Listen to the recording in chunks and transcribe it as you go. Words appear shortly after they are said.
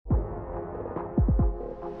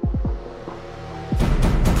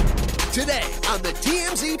Today on the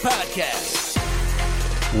TMZ Podcast.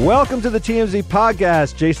 Welcome to the TMZ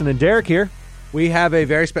Podcast. Jason and Derek here. We have a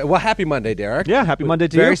very special, happy Monday, Derek. Yeah, happy Monday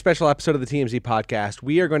to you. Very special episode of the TMZ Podcast.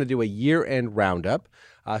 We are going to do a year-end roundup,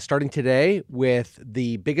 starting today with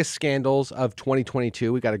the biggest scandals of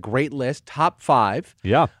 2022. We got a great list, top 5.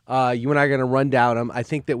 Yeah. You and I are going to run down them. I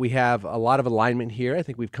think that we have a lot of alignment here. I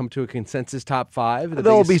think we've come to a consensus top 5.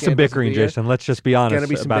 There'll be some bickering, Jason. Let's just be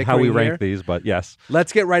honest about how we rank these, but yes.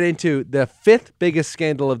 Let's get right into the 5th biggest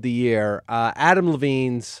scandal of the year, Adam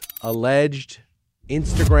Levine's alleged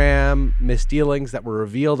Instagram misdealings that were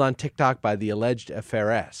revealed on TikTok by the alleged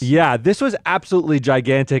affairess. Yeah, this was absolutely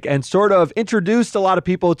gigantic and sort of introduced a lot of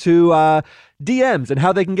people to DMs and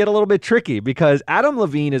how they can get a little bit tricky because Adam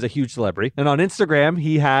Levine is a huge celebrity. And on Instagram,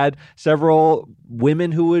 he had several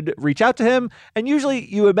women who would reach out to him. And usually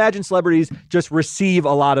you imagine celebrities just receive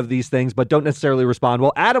a lot of these things, but don't necessarily respond.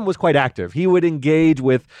 Well, Adam was quite active. He would engage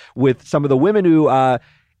with some of the women who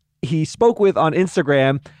he spoke with on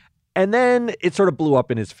Instagram. And then it sort of blew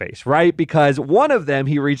up in his face, right? Because one of them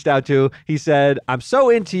he reached out to, he said, "I'm so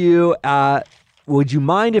into you. Would you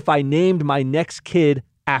mind if I named my next kid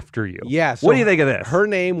after you?" Yeah. So what do you think of this? Her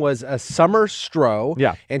name was Summer Stroh.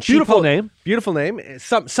 Yeah. And she Beautiful name. Beautiful name.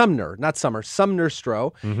 Sumner, not Summer. Sumner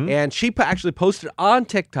Stroh. Mm-hmm. And she actually posted on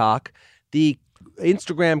TikTok the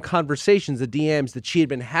Instagram conversations, the DMs that she had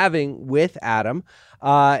been having with Adam.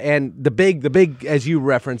 And the big, as you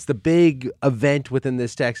referenced, the big event within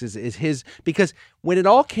this text is his, because when it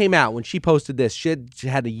all came out, when she posted this, she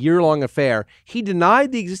had a year-long affair. He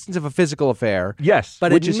denied the existence of a physical affair. Yes,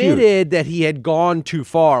 but which admitted that he had gone too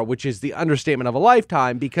far, which is the understatement of a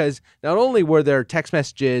lifetime, because not only were there text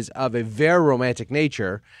messages of a very romantic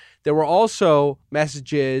nature, there were also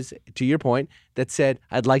messages, to your point, that said,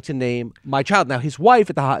 "I'd like to name my child." Now, his wife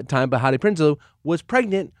at the time, Behati Prinsloo, was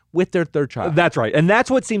pregnant with their third child. That's right. And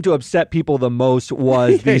that's what seemed to upset people the most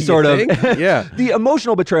was the sort of the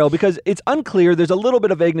emotional betrayal, because it's unclear. There's a little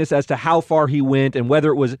bit of vagueness as to how far he went and whether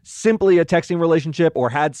it was simply a texting relationship or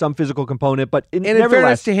had some physical component. But in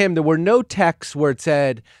fairness to him, there were no texts where it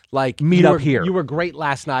said, like, meet up here. You were great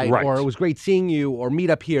last night, right, or it was great seeing you, or meet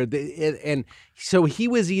up here. And so he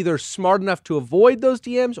was either smart enough to avoid those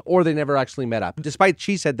DMs or they never actually met up, despite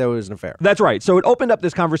she said there was an affair. That's right. So it opened up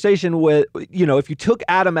this conversation with, if you took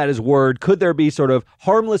Adam at his word, could there be sort of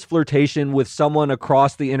harmless flirtation with someone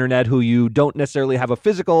across the internet who you don't necessarily have a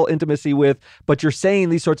physical intimacy with, but you're saying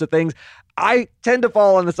these sorts of things? I tend to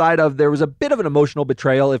fall on the side of there was a bit of an emotional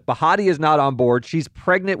betrayal. If Behati is not on board, she's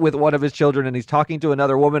pregnant with one of his children, and he's talking to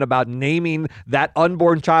another woman about naming that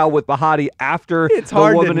unborn child with Behati after it's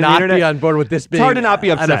hard the woman to not in the internet. Be on board with this. It's hard to not be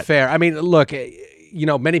upset. An affair. I mean, look,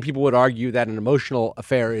 many people would argue that an emotional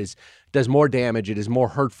affair does more damage. It is more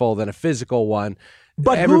hurtful than a physical one.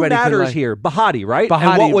 But everybody who matters here? Behati, right?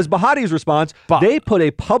 Behati. And what was Behati's response? They put a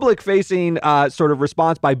public-facing sort of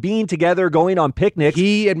response by being together, going on picnics.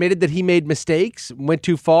 He admitted that he made mistakes, went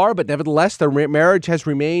too far, but nevertheless, their marriage has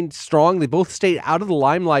remained strong. They both stayed out of the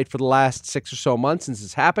limelight for the last 6 or so months since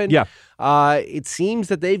this happened. Yeah. It seems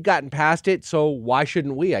that they've gotten past it, so why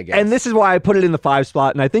shouldn't we, I guess? And this is why I put it in the 5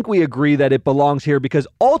 spot, and I think we agree that it belongs here because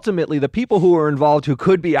ultimately the people who are involved who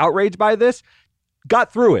could be outraged by this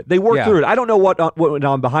got through it. They worked through it. I don't know what went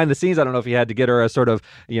on behind the scenes. I don't know if he had to get her a sort of,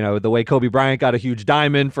 the way Kobe Bryant got a huge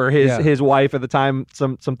diamond for his wife at the time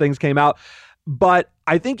some things came out. But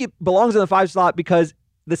I think it belongs in the 5 slot because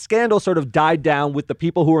the scandal sort of died down with the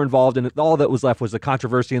people who were involved, and all that was left was the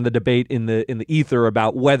controversy and the debate in the ether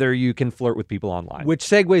about whether you can flirt with people online. Which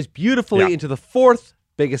segues beautifully into the 4th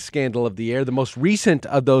biggest scandal of the year, the most recent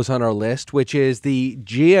of those on our list, which is the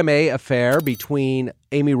GMA affair between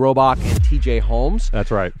Amy Robach and TJ Holmes.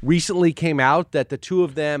 That's right. Recently came out that the two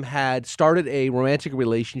of them had started a romantic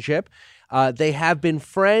relationship. They have been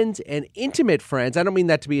friends and intimate friends. I don't mean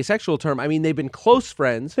that to be a sexual term. I mean they've been close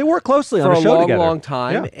friends. They work closely on a show together for a long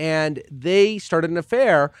time, and they started an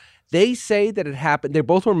affair. They say that it happened. They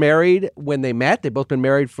both were married when they met. They've both been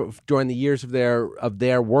married during the years of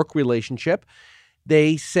their work relationship.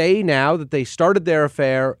 They say now that they started their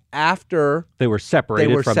affair after they were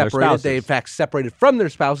separated from their spouses. They, in fact, separated from their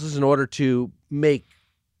spouses in order to make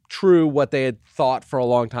true what they had thought for a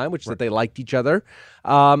long time, which is that they liked each other.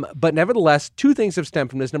 But nevertheless, 2 things have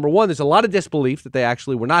stemmed from this. Number 1, there's a lot of disbelief that they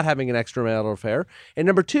actually were not having an extramarital affair. And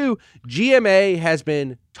number 2, GMA has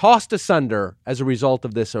been tossed asunder as a result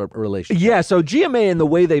of this relationship. Yeah, so GMA and the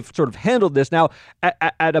way they've sort of handled this. Now,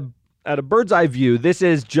 at a bird's eye view, this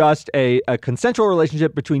is just a consensual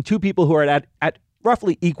relationship between 2 people who are at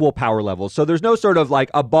roughly equal power levels. So there's no sort of like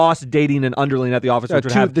a boss dating an underling at the office, which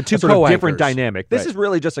would have the two a sort of co-anchors. different dynamic. This Right. is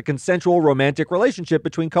really just a consensual romantic relationship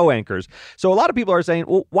between co-anchors. So a lot of people are saying,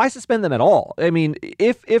 well, why suspend them at all? I mean,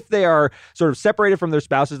 if they are sort of separated from their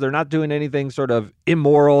spouses, they're not doing anything sort of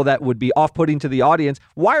immoral that would be off-putting to the audience,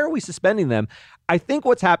 why are we suspending them? I think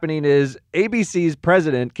what's happening is ABC's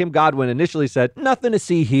president, Kim Godwin, initially said, nothing to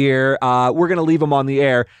see here. We're going to leave them on the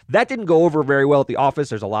air. That didn't go over very well at the office.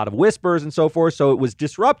 There's a lot of whispers and so forth. So it was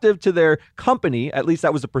disruptive to their company. At least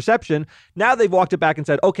that was the perception. Now they've walked it back and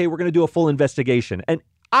said, okay, we're going to do a full investigation. And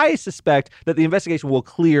I suspect that the investigation will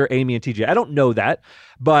clear Amy and TJ. I don't know that,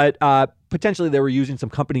 but potentially they were using some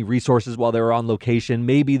company resources while they were on location.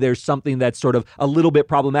 Maybe there's something that's sort of a little bit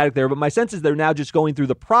problematic there, but my sense is they're now just going through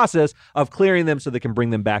the process of clearing them so they can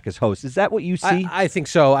bring them back as hosts. Is that what you see? I think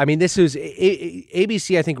so. I mean, this is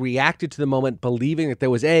ABC, I think, reacted to the moment believing that there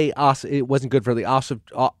was it wasn't good for the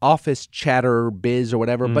office chatter biz or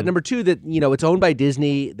whatever. But number two, that, it's owned by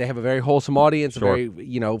Disney. They have a very wholesome audience, Sure. a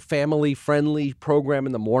very, family friendly program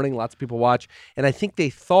in the morning. Lots of people watch. And I think they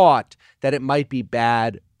thought that it might be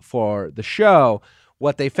bad for the show.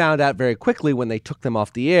 What they found out very quickly when they took them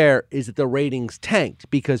off the air is that the ratings tanked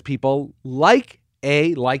because people like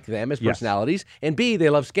them as Yes. personalities, and B,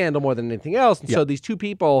 they love scandal more than anything else. And so these two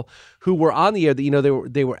people who were on the air,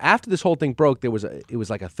 they were after this whole thing broke. It was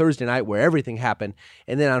like a Thursday night where everything happened,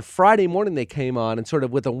 and then on Friday morning they came on and sort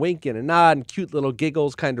of with a wink and a nod and cute little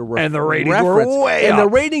giggles, kind of And the ratings reference. were way and up. the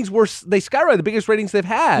ratings they skyrocketed, the biggest ratings they've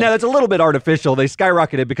had. Now, that's a little bit artificial. They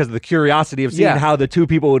skyrocketed because of the curiosity of seeing Yeah. how the two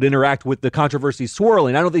people would interact with the controversy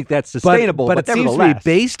swirling. I don't think that's sustainable, But it seems to be nevertheless.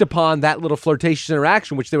 based upon that little flirtatious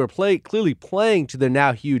interaction, which they were clearly playing to their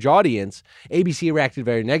now huge audience. ABC reacted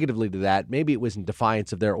very negatively to that. Maybe it was in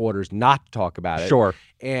defiance of their orders not to talk about it. Sure.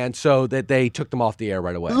 And so that they took them off the air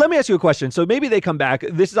right away. Let me ask you a question. So maybe they come back.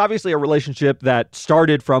 This is obviously a relationship that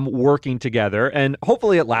started from working together, and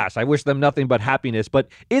hopefully it lasts. I wish them nothing but happiness. But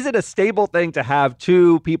is it a stable thing to have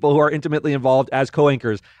two people who are intimately involved as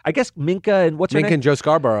co-anchors? I guess Minka and what's her Minka name? and Joe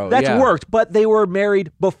Scarborough. That's yeah. worked, but they were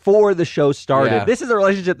married before the show started. Yeah. This is a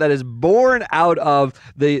relationship that is born out of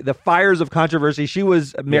the fires of controversy. She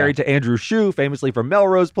was married to Andrew Shue, famously from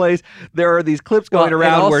Melrose Place. There are these clips going Well,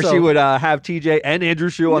 around and where also- she would have TJ and Andrew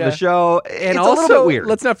Shue on Yeah. the show. And it's also, a little bit weird.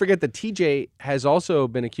 let's not forget that TJ has also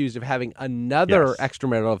been accused of having another Yes.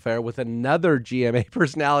 extramarital affair with another GMA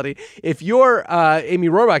personality. If you're Amy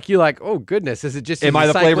Rohrbach, you're like, oh goodness, is it just Am I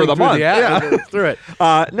the flavor of the month? Yeah, through it.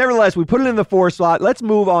 Nevertheless, we put it in the 4 slot. Let's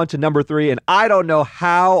move on to number 3. And I don't know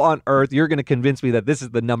how on earth you're going to convince me that this is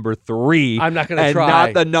the number 3. I'm not gonna and try.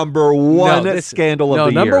 not the number 1 scandal of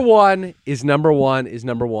the year. number one is number one,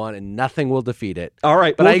 and nothing will defeat it. All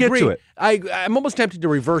right, But we'll I get agree. to it. I'm almost tempted to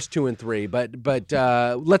reverse 2 and 3, but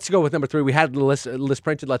let's go with number 3. We had the list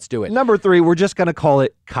printed. Let's do it. Number 3, we're just going to call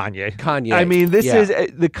it Kanye. Kanye. I mean, this Yeah. is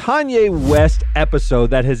the Kanye West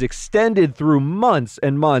episode that has extended through months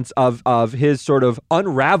and months of his sort of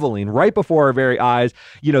unraveling right before our very eyes.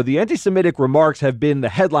 You know, the anti-Semitic remarks have been the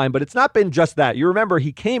headline, but it's not been just that. You remember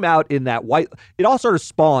he came out in that it all sort of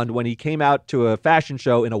spawned when he came out to a fashion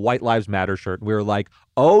show in a White Lives Matter shirt. We were like,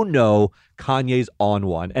 oh no, Kanye's on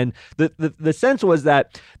one. And the sense was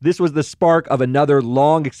that this was the spark of another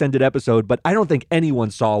long extended episode, but I don't think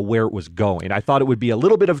anyone saw where it was going. I thought it would be a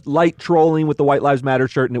little bit of light trolling with the White Lives Matter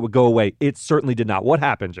shirt and it would go away. It certainly did not. What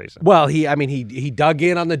happened, Jason? Well, he dug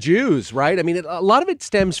in on the Jews, right? I mean, a lot of it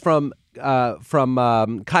stems from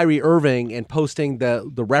Kyrie Irving and posting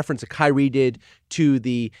the reference that Kyrie did to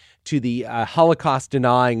the Holocaust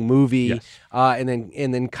denying movie, Yes. and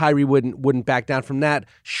then Kyrie wouldn't back down from that.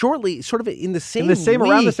 Shortly, sort of in the same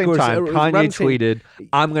Around the week, same or time, around Kanye the same- tweeted,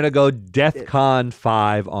 I'm going to go DEFCON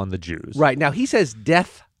 5 on the Jews. Right now, he says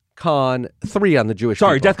DEFCON 3 on the Jewish.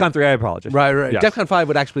 Sorry, people. DEFCON 3, I apologize. Right. Yes. DEFCON 5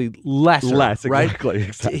 would actually be lesser, Less, right?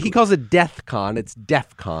 exactly. He calls it DEFCON. It's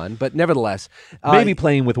DEFCON, but nevertheless. Maybe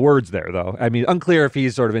playing with words there, though. I mean, unclear if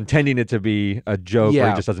he's sort of intending it to be a joke or Yeah.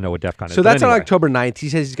 he just doesn't know what DEFCON is. So But that's on anyway. October 9th. He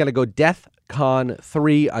says he's going to go DEFCON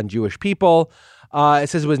 3 on Jewish people. It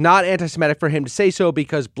says it was not anti-Semitic for him to say so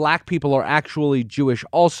because black people are actually Jewish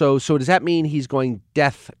also. So does that mean he's going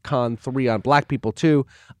DEFCON 3 on black people too?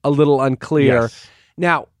 A little unclear. Yes.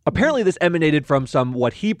 Now, Apparently, this emanated from some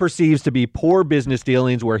what he perceives to be poor business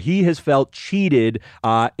dealings where he has felt cheated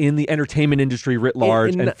in the entertainment industry writ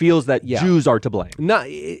large and feels that Jews are to blame.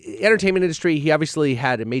 Entertainment industry, he obviously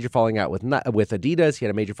had a major falling out with Adidas. He had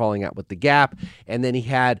a major falling out with The Gap. And then he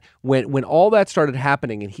had, when all that started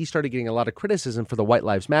happening and he started getting a lot of criticism for the White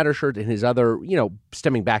Lives Matter shirt and his other,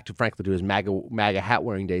 stemming back to, frankly, to his MAGA hat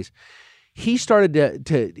wearing days, he started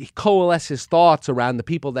to coalesce his thoughts around the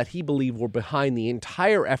people that he believed were behind the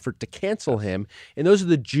entire effort to cancel him, and those are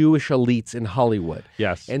the Jewish elites in Hollywood.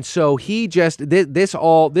 Yes. And so he just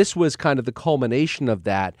this was kind of the culmination of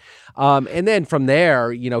that. And then from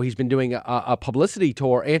there, he's been doing a publicity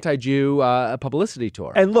tour, anti-Jew publicity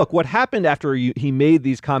tour. And look, what happened after he made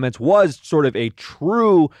these comments was sort of a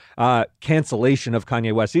true cancellation of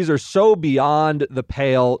Kanye West. These are so beyond the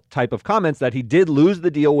pale type of comments that he did lose the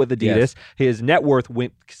deal with Adidas. Yes. His net worth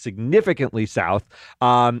went significantly south.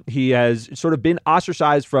 He has sort of been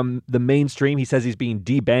ostracized from the mainstream. He says he's being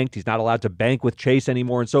debanked. He's not allowed to bank with Chase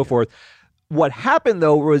anymore and so forth. What happened,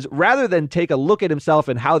 though, was rather than take a look at himself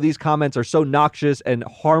and how these comments are so noxious and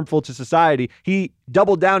harmful to society, he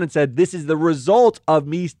doubled down and said, this is the result of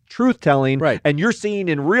me truth-telling. Right. And you're seeing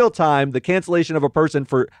in real time the cancellation of a person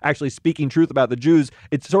for actually speaking truth about the Jews.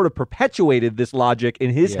 It's sort of perpetuated this logic in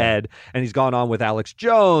his head. And he's gone on with Alex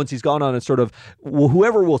Jones. He's gone on and sort of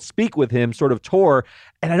whoever will speak with him sort of tour.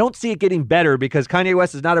 And I don't see it getting better because Kanye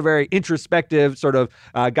West is not a very introspective sort of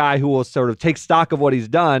guy who will sort of take stock of what he's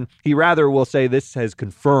done. He rather will say this has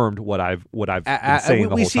confirmed what I've been saying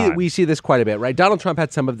the whole time. We see this quite a bit, right? Donald Trump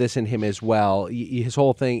had some of this in him as well. His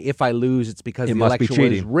whole thing, if I lose, it's because the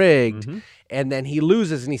election was rigged. Mm-hmm. And then he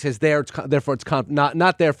loses and he says, therefore it's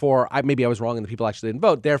not therefore, maybe I was wrong and the people actually didn't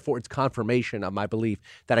vote. Therefore, it's confirmation of my belief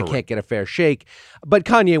that I can't get a fair shake. But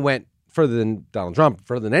Kanye went further than Donald Trump,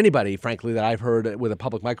 further than anybody, frankly, that I've heard with a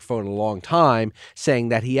public microphone in a long time, saying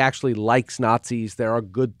that he actually likes Nazis. There are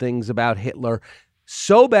good things about Hitler.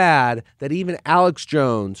 So bad that even Alex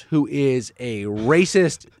Jones, who is a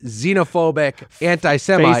racist, xenophobic,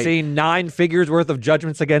 anti-Semite, facing 9 figures worth of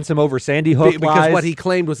judgments against him over Sandy Hook because lies. What he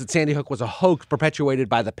claimed was that Sandy Hook was a hoax perpetuated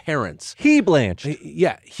by the parents. He blanched.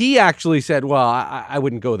 Yeah, he actually said, "Well, I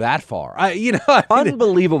wouldn't go that far."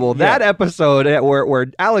 Unbelievable. That episode where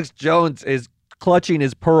Alex Jones is clutching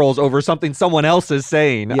his pearls over something someone else is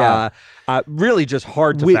saying. Really just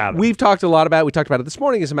hard to fathom. We talked about it this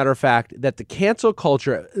morning, as a matter of fact, that the cancel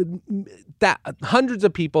culture, that hundreds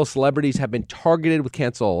of people, celebrities have been targeted with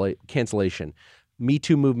cancellation, Me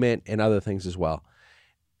Too movement and other things as well.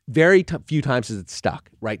 Very few times has it stuck,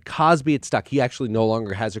 right? Cosby, it stuck. He actually no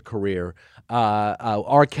longer has a career.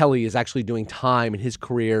 R. Kelly is actually doing time in his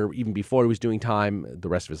career, even before he was doing time, the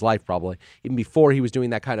rest of his life probably, even before he was doing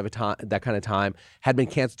that kind of time, had been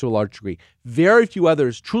canceled to a large degree. Very few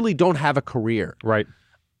others truly don't have a career. Right.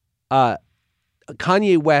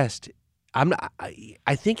 Kanye West,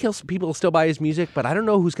 I think people will still buy his music, but I don't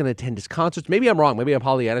know who's going to attend his concerts. Maybe I'm wrong. Maybe I'm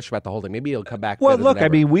Pollyannish about the whole thing. Maybe he'll come back. Well, look, I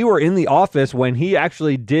mean, we were in the office when he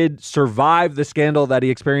actually did survive the scandal that he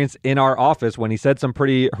experienced in our office when he said some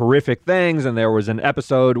pretty horrific things. And there was an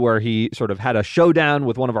episode where he sort of had a showdown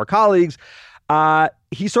with one of our colleagues.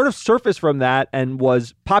 He sort of surfaced from that and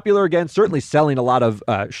was popular again, certainly selling a lot of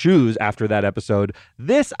shoes after that episode.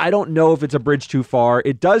 This, I don't know if it's a bridge too far.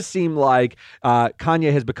 It does seem like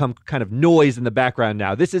Kanye has become kind of noise in the background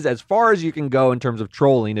now. This is as far as you can go in terms of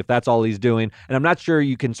trolling, if that's all he's doing. And I'm not sure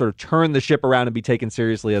you can sort of turn the ship around and be taken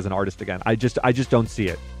seriously as an artist again. I just don't see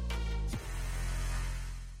it.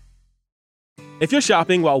 If you're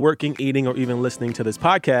shopping while working, eating, or even listening to this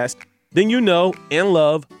podcast, then you know and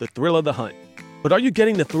love the thrill of the hunt. But are you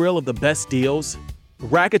getting the thrill of the best deals?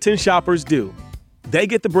 Rakuten shoppers do. They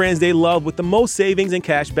get the brands they love with the most savings and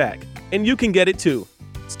cash back. And you can get it too.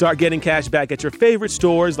 Start getting cash back at your favorite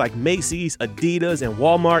stores like Macy's, Adidas, and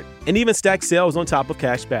Walmart, and even stack sales on top of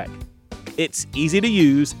cash back. It's easy to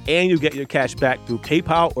use, and you get your cash back through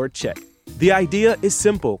PayPal or check. The idea is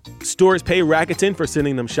simple. Stores pay Rakuten for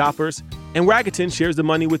sending them shoppers, and Rakuten shares the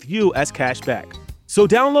money with you as cash back. So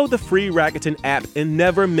download the free Rakuten app and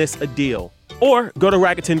never miss a deal. Or go to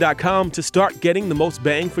Rakuten.com to start getting the most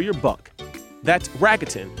bang for your buck. That's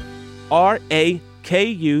Rakuten.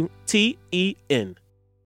 Rakuten.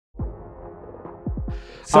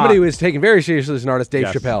 Somebody who is taken very seriously as an artist, Dave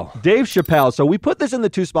Chappelle. Dave Chappelle. So we put this in the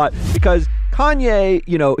 2 spot because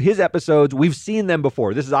Kanye, his episodes, we've seen them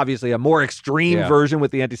before. This is obviously a more extreme version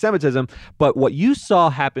with the anti-Semitism, but what you saw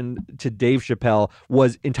happen to Dave Chappelle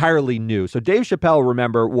was entirely new. So Dave Chappelle,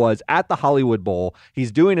 remember, was at the Hollywood Bowl.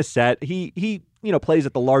 He's doing a set. He plays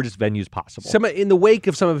at the largest venues possible. In the wake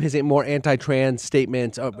of some of his more anti-trans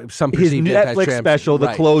statements, some his perceived Netflix special,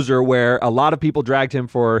 The Closer, where a lot of people dragged him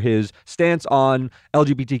for his stance on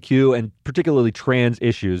LGBTQ and particularly trans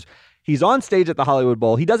issues. He's on stage at the Hollywood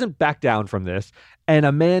Bowl. He doesn't back down from this. And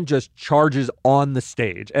a man just charges on the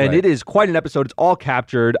stage, and it is quite an episode. It's all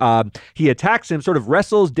captured. He attacks him, sort of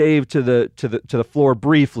wrestles Dave to the floor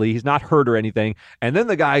briefly. He's not hurt or anything, and then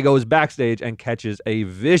the guy goes backstage and catches a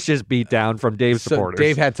vicious beatdown from Dave's supporters.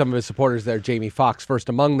 Dave had some of his supporters there. Jamie Foxx first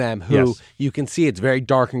among them, who you can see it's very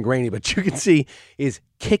dark and grainy, but you can see is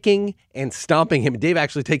kicking and stomping him. Dave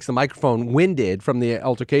actually takes the microphone, winded from the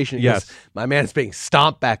altercation. Yes, my man is being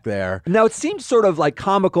stomped back there. Now it seemed sort of like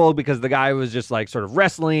comical because the guy was just like sort of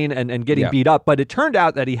wrestling and getting beat up, but it turned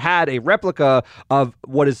out that he had a replica of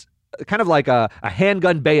what is kind of like a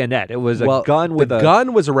handgun bayonet. It was a gun with the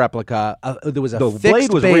gun was a replica. There was a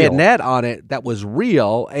fixed bayonet on it that was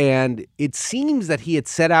real, and it seems that he had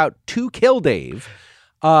set out to kill Dave.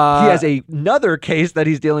 He has another case that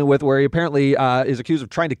he's dealing with where he apparently is accused of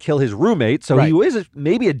trying to kill his roommate. So he is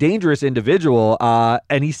maybe a dangerous individual.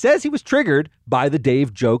 And he says he was triggered by the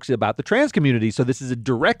Dave jokes about the trans community. So this is a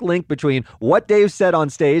direct link between what Dave said on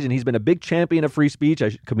stage, and he's been a big champion of free speech.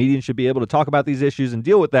 Comedians should be able to talk about these issues and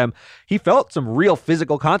deal with them. He felt some real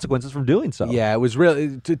physical consequences from doing so. Yeah, it was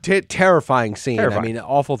really terrifying scene. I mean,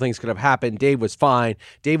 awful things could have happened. Dave was fine.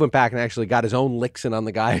 Dave went back and actually got his own licks in on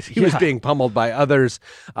the guys. He was being pummeled by others.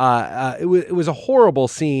 It was a horrible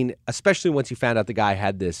scene, especially once you found out the guy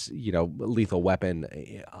had this, lethal weapon.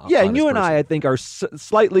 And you and I think, are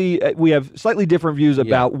we have slightly different views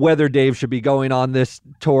about whether Dave should be going on this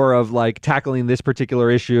tour of like tackling this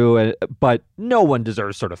particular issue. But no one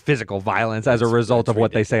deserves sort of physical violence as a result of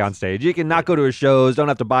what they say on stage. You can not go to his shows, don't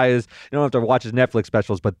have to watch his Netflix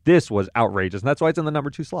specials, but this was outrageous, and that's why it's in the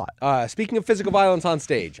number 2 slot. Speaking of physical violence on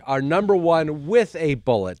stage, our number 1 with a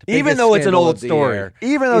bullet, even though it's an old story.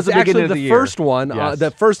 Even though it's the beginning of the year. First one,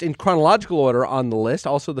 the first in chronological order on the list,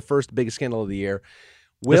 also the first biggest scandal of the year.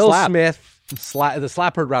 Will Smith, the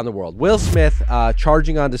slap heard around the world. Will Smith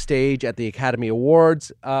charging onto stage at the Academy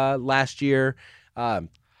Awards last year. The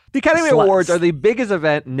Academy Awards are the biggest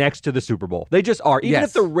event next to the Super Bowl. They just are. Even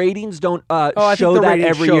if the ratings don't show that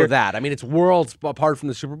every year. I mean, it's worlds apart from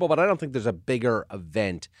the Super Bowl, but I don't think there's a bigger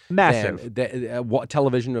event. Massive. Than the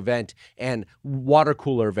television event and water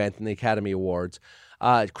cooler event than the Academy Awards.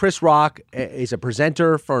 Chris Rock is a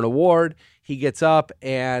presenter for an award. He gets up,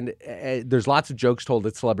 and there's lots of jokes told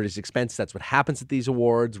at celebrities' expense. That's what happens at these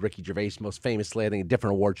awards. Ricky Gervais, most famously, I think a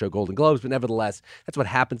different award show, Golden Globes, but nevertheless, that's what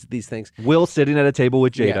happens at these things. Will sitting at a table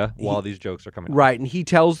with Jada while these jokes are coming up. Right, and he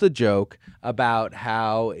tells the joke about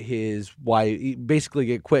how his wife,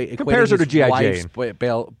 basically compares her to G.I. Jane.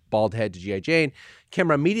 Bald head to G.I. Jane.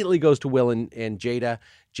 Camera immediately goes to Will and Jada.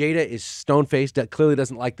 Jada is stone-faced, clearly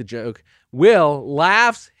doesn't like the joke. Will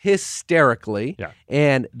laughs hysterically,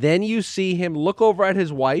 and then you see him look over at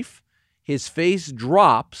his wife. His face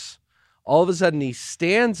drops. All of a sudden, he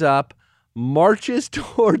stands up, marches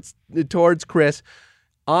towards Chris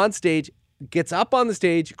on stage, gets up on the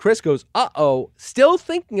stage. Chris goes, uh-oh, still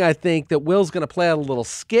thinking, I think, that Will's going to play out a little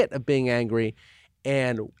skit of being angry.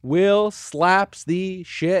 And Will slaps the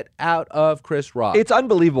shit out of Chris Rock. It's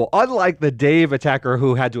unbelievable. Unlike the Dave attacker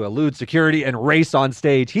who had to elude security and race on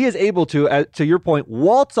stage, he is able to your point,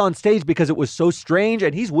 waltz on stage because it was so strange,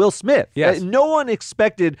 and he's Will Smith. Yes. No one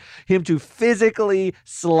expected him to physically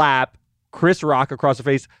slap Chris Rock across the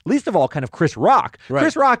face, least of all kind of Chris Rock. Right.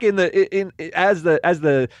 Chris Rock as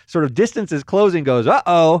the sort of distance is closing goes,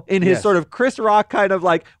 uh-oh, in his sort of Chris Rock kind of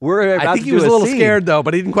like, we're about to do a scene. I think he was a little scared though,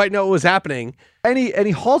 but he didn't quite know what was happening. And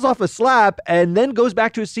he hauls off a slap and then goes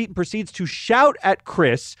back to his seat and proceeds to shout at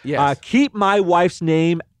Chris, keep my wife's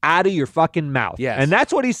name out of your fucking mouth. Yes. And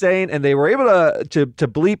that's what he's saying, and they were able to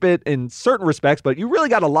bleep it in certain respects, but you really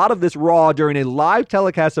got a lot of this raw during a live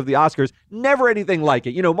telecast of the Oscars. Never anything like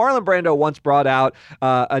it. Marlon Brando once brought out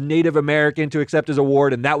a Native American to accept his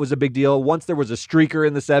award, and that was a big deal. Once there was a streaker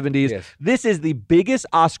in the 70s. Yes. This is the biggest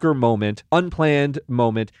Oscar moment, unplanned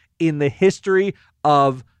moment, in the history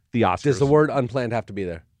of the Oscars. Does the word unplanned have to be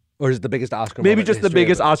there? Or is it the biggest Oscar moment? Maybe just the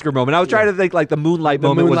biggest Oscar moment. I was trying to think like the Moonlight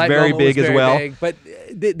moment was very big as well. But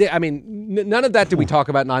I mean, none of that did we talk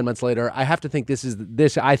about 9 months later. I have to think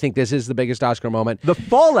I think this is the biggest Oscar moment. The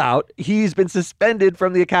fallout, he's been suspended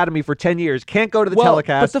from the Academy for 10 years. Can't go to the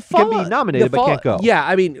telecast. But can be nominated, but can't go. Yeah,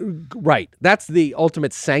 I mean, right. That's the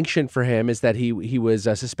ultimate sanction for him, is that he was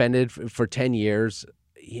suspended for 10 years.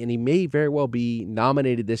 And he may very well be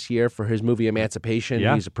nominated this year for his movie Emancipation.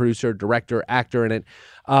 Yeah. He's a producer, director, actor in it.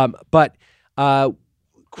 But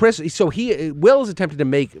Will has attempted to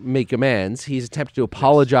make amends. He's attempted to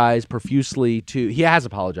apologize profusely he has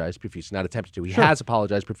apologized profusely, not attempted to. He has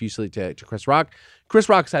apologized profusely to Chris Rock. Chris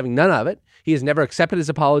Rock's having none of it. He has never accepted his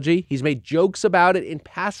apology. He's made jokes about it in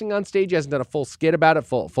passing on stage. He hasn't done a full skit about it,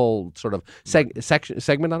 full sort of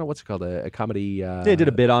segment on it. What's it called? A comedy? They did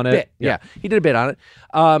a bit on it. Yeah, he did a bit on it.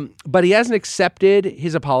 But he hasn't accepted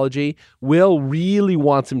his apology. Will really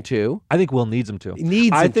wants him to. I think Will needs him to.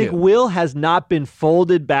 I think Will has not been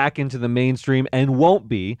folded back into the mainstream and won't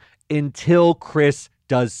be until Chris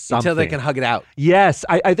does something. Until they can hug it out. Yes,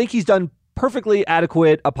 I think he's done perfectly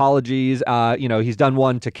adequate apologies. He's done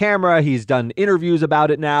one to camera. He's done interviews about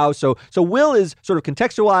it now. So Will is sort of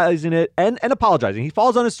contextualizing it and apologizing. He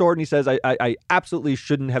falls on his sword and he says, I absolutely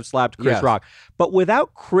shouldn't have slapped Chris Rock. But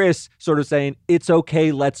without Chris sort of saying, it's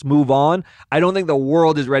okay, let's move on, I don't think the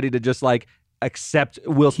world is ready to just accept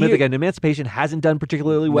Will Smith again. Emancipation hasn't done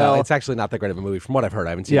particularly well. No, it's actually not that great of a movie from what I've heard.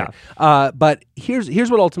 I haven't seen it. But here's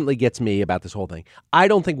what ultimately gets me about this whole thing. I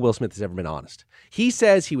don't think Will Smith has ever been honest. He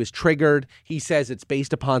says he was triggered. He says it's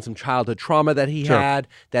based upon some childhood trauma that he had,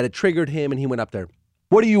 that it triggered him, and he went up there.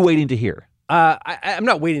 What are you waiting to hear? I'm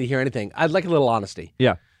not waiting to hear anything. I'd like a little honesty.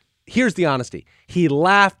 Yeah. Here's the honesty. He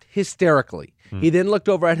laughed hysterically. He then looked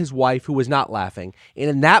over at his wife, who was not laughing. And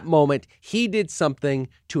in that moment, he did something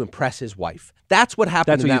to impress his wife. That's what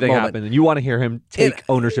happened. That's what you think happened. And you want to hear him take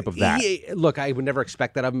ownership of that. Look, I would never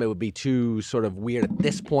expect that of him. It would be too sort of weird at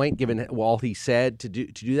this point, given all he said to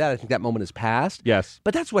do that. I think that moment has passed. Yes.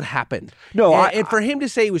 But that's what happened. No, and for him to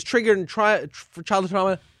say he was triggered and for childhood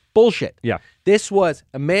trauma, bullshit. Yeah. This was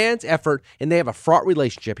a man's effort, and they have a fraught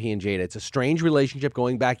relationship, he and Jada. It's a strange relationship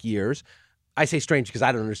going back years. I say strange because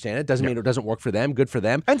I don't understand it. Doesn't mean it doesn't work for them. Good for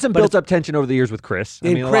them. And some built-up tension over the years with Chris.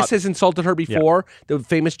 Chris has insulted her before. The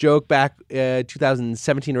famous joke back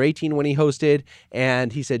 2017 or 18 when he hosted,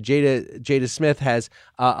 and he said Jada Smith has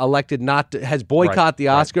boycotted the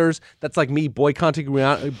Oscars. That's like me boycotting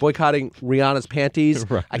Rihanna's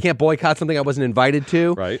panties. Right. I can't boycott something I wasn't invited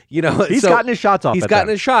to. Right. He's gotten his shots off. He's gotten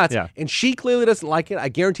his shots, Yeah. and she clearly doesn't like it. I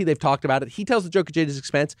guarantee they've talked about it. He tells the joke at Jada's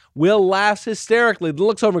expense. Will laughs hysterically, then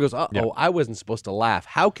looks over and goes, I wasn't supposed to laugh.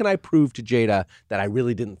 How can I prove to Jada that I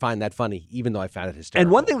really didn't find that funny, even though I found it hysterical?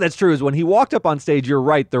 And one thing that's true is when he walked up on stage, you're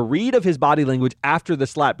right, the read of his body language after the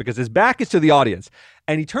slap, because his back is to the audience,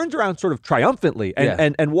 and he turns around sort of triumphantly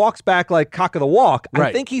and walks back like cock of the walk. Right.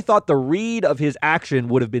 I think he thought the read of his action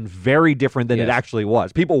would have been very different than it actually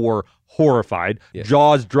was. People were horrified,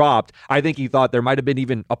 jaws dropped. I think he thought there might have been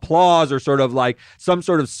even applause or sort of like some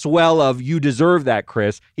sort of swell of, you deserve that,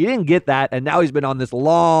 Chris. He didn't get that, and now he's been on this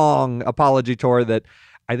long apology tour that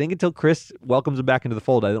I think until Chris welcomes him back into the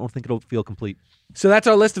fold, I don't think it'll feel complete. So that's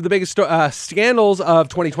our list of the biggest scandals of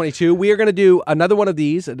 2022. We are going to do another one of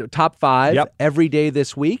these, top 5, every day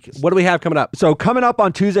this week. What do we have coming up? So coming up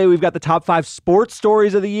on Tuesday, we've got the top 5 sports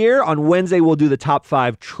stories of the year. On Wednesday, we'll do the top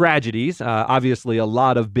 5 tragedies. Obviously, a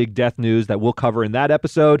lot of big death news that we'll cover in that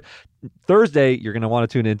episode. Thursday, you're going to want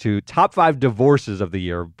to tune into top 5 divorces of the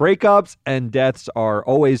year. Breakups and deaths are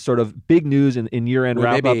always sort of big news in year-end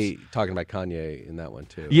wrap-ups. Maybe talking about Kanye in that one,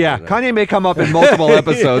 too. Yeah, Kanye may come up in multiple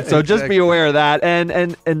episodes, so just be aware of that. And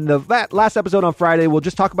the last episode on Friday, we'll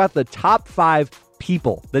just talk about the top 5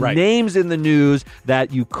 people, the names in the news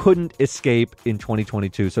that you couldn't escape in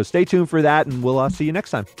 2022. So stay tuned for that, and we'll see you next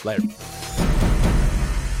time. Later.